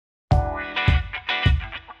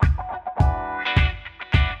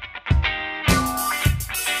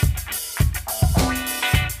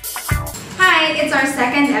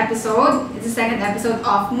episode. It's the second episode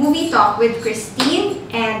of Movie Talk with Kristn,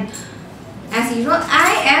 and as usual,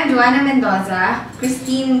 I am Joanna Mendoza,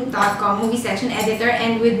 Kristn.com movie section editor,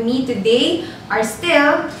 and with me today are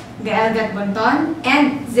still Gael Gatbonton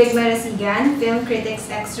and Zigma Rasigan, film critics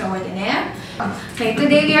extraordinaire. Okay,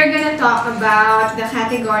 today we are gonna talk about the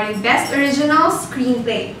category Best Original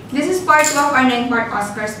Screenplay. This is part 2 of our 9-part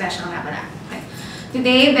Oscar special nga pala. Okay.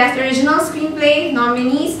 Today, Best Original Screenplay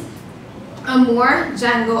nominees: Amour,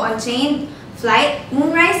 Django Unchained, Flight,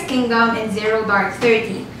 Moonrise Kingdom, and Zero Dark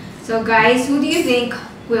 30. So guys, who do you think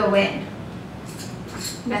will win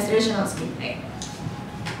Best Original Screenplay?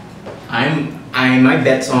 My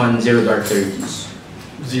bet's on Zero Dark 30s.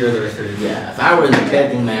 Zero Dark 30. Yeah, if I were the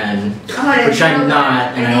betting man, which I'm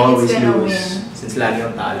not, and I always lose, since lagi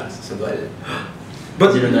yung talo sa duel.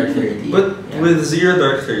 But Zero Dark 30. But yeah, with Zero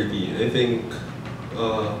Dark 30, I think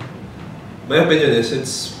my opinion is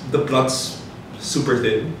the plot's super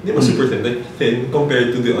thin. Hindi mo super thin, like thin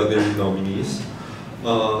compared to the other nominees.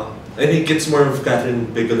 I think it's more of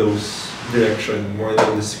Catherine Bigelow's direction more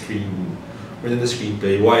than the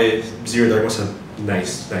screenplay. Why Zero Dark was a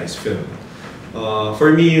nice film.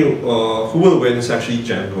 For me, who will win is actually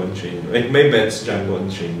Django Unchained. Like my bet's Django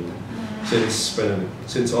Unchained,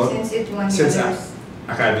 since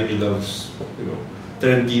Academy loves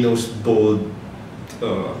Tarantino's bold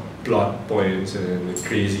plot points and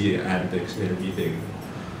crazy antics and everything.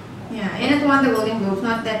 Yeah, and it won the Golden Globe.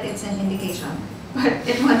 Not that it's an indication, but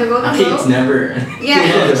it won the Golden Okay, Globe. it's never.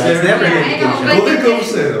 Yeah, it's never an indication. Golden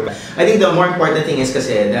Globes. I think the more important thing is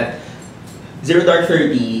kasi that Zero Dark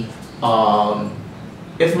 30.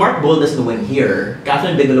 If Mark Bold doesn't win here,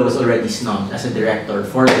 Catherine Bigelow was already snubbed as a director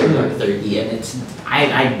for Zero Dark 30, and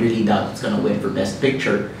I really doubt it's gonna win for Best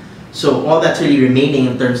Picture. So all that's really remaining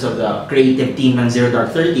in terms of the creative team on Zero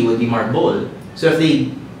Dark 30 would be Mark Bold. So if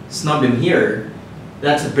they snub him here,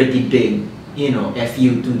 that's a pretty big,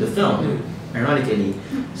 FU to the film, ironically.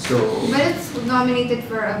 So, but it's nominated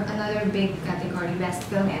for another big category, Best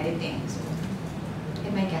Film Editing. So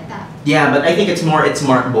it might get that. Yeah, but I think it's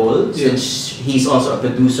Mark Bold, since he's also a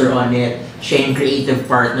producer on it. Siya yung creative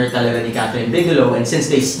partner talaga ni Catherine Bigelow, and since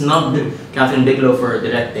they snubbed Catherine Bigelow for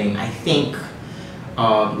directing, I think.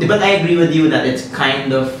 But I agree with you that it's kind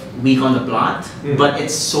of weak on the plot, but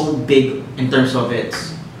it's so big in terms of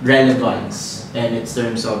its relevance and in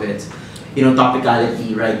terms of its,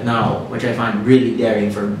 topicality right now, which I find really daring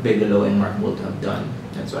for Bigelow and Mark Bold to have done.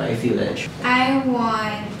 That's why I feel that. I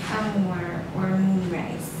want Amour or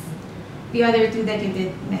Moonrise. The other two that you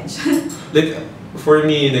did mention. Like for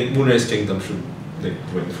me, like Moonrise Kingdom should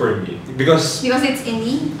win for me because it's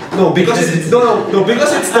indie. No, because it's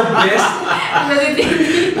because it's the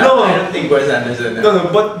best. No, I don't think Wes Anderson. No,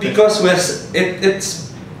 but because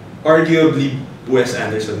it's arguably Wes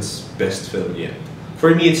Anderson's best film yet.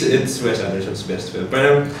 For me, it's Wes Anderson's best film.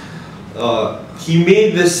 But he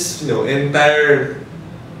made this entire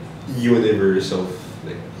universe of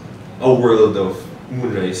a world of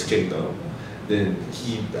Moonrise Kingdom. Then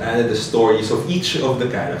he added the stories of each of the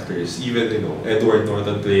characters. Even Edward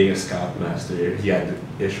Norton playing a scoutmaster, he had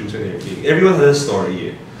issues and everything. Everyone has a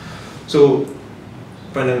story. So,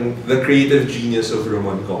 parang the creative genius of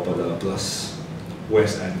Roman Coppola plus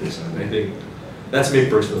Wes Anderson. I think that's my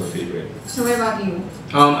personal favorite. So what about you?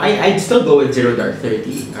 I'd still go with Zero Dark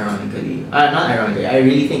 30. Ironically, not ironically. I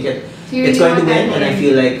really think it's going to win, and I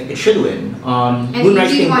feel like it should win.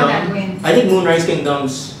 Moonrise Kingdom. I think Moonrise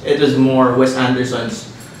Kingdom's, it was more Wes Anderson's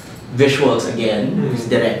visuals again, his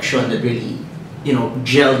direction that really,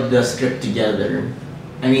 gelled the script together.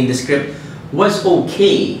 I mean, the script was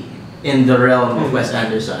okay in the realm of Wes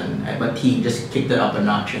Anderson, but he just kicked it up a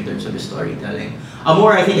notch in terms of his storytelling.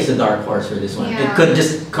 Amour, I think, is a dark horse for this one. Yeah. It could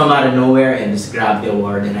just come out of nowhere and just grab the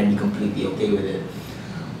award, and I'd be completely okay with it.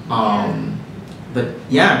 But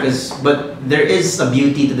yeah, but there is a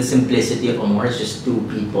beauty to the simplicity of Amour. It's just two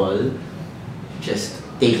people just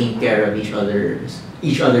taking care of each other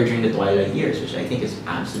during the twilight years, which I think is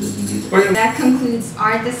absolutely beautiful. That concludes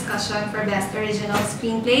our discussion for Best Original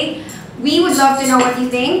Screenplay. We would love to know what you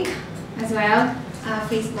think as well.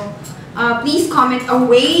 Facebook. Please comment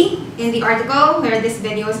away in the article where this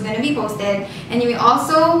video is going to be posted, and you will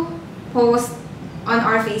also post on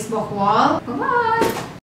our Facebook wall. Bye-bye!